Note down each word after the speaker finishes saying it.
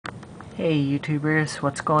Hey YouTubers,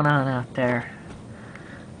 what's going on out there?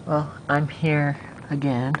 Well, I'm here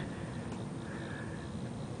again.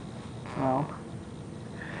 Well,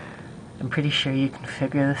 I'm pretty sure you can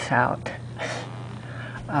figure this out.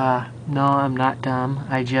 No, I'm not dumb.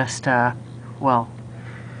 I just, well,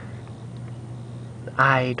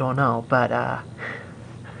 I don't know, but,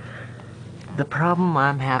 the problem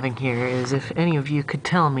I'm having here is if any of you could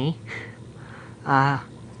tell me, yeah,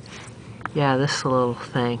 this little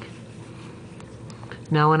thing.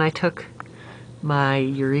 Now, when I took my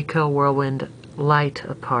Eureka Whirlwind light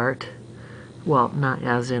apart, well, not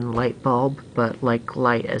as in light bulb, but like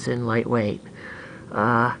light as in lightweight,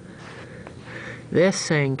 this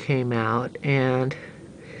thing came out, and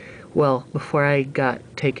well, before I got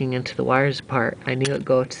taking into the wires apart, I knew it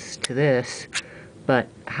goes to this, but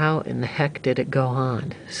how in the heck did it go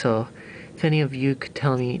on? So if any of you could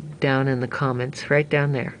tell me down in the comments, right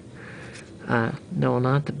down there, no,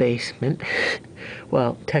 not the basement,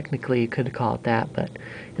 well, technically you could call it that, but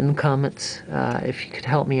in the comments, if you could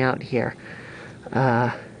help me out here,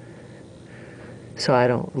 so I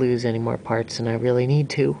don't lose any more parts than I really need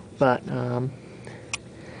to, but,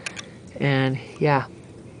 and yeah,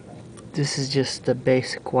 this is just the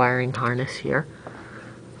basic wiring harness here.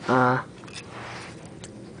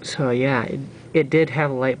 So yeah, it did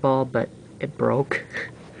have a light bulb, but it broke.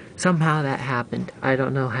 Somehow that happened. I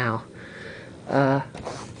don't know how.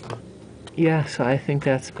 Yeah, so I think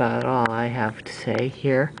that's about all I have to say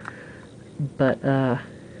here. But, ooh,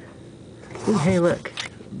 hey look,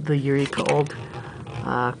 the Eureka old,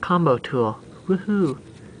 combo tool. Woohoo!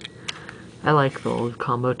 I like the old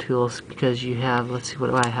combo tools because you have, let's see, what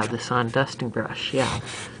do I have this on? Dusting brush, yeah.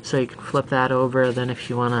 So you can flip that over, then if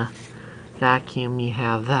you want to vacuum, you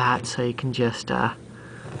have that, so you can just,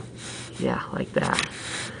 yeah, like that.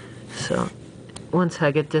 So once I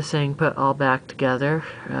get this thing put all back together,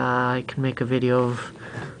 I can make a video of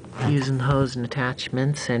using the hose and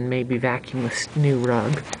attachments and maybe vacuum this new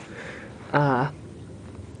rug.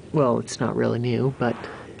 Well, it's not really new, but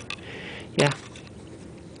yeah.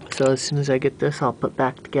 So as soon as I get this all put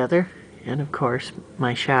back together, and of course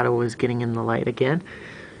my shadow was getting in the light again,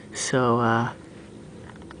 so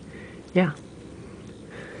yeah.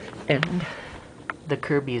 And the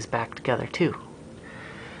Kirby is back together too.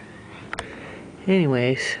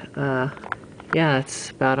 Anyways, yeah, that's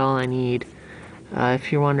about all I need.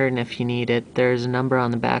 If you're wondering if you need it, there's a number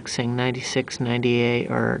on the back saying 96,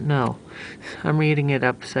 98, or no, I'm reading it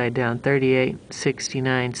upside down, 38,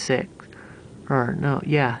 69, 6. Or no,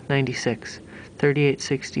 yeah, 96, 38,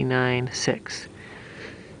 69, 6.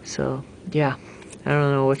 So yeah, I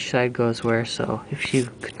don't know which side goes where, so if you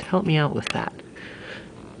could help me out with that.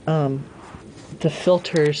 The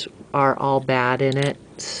filters are all bad in it,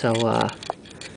 so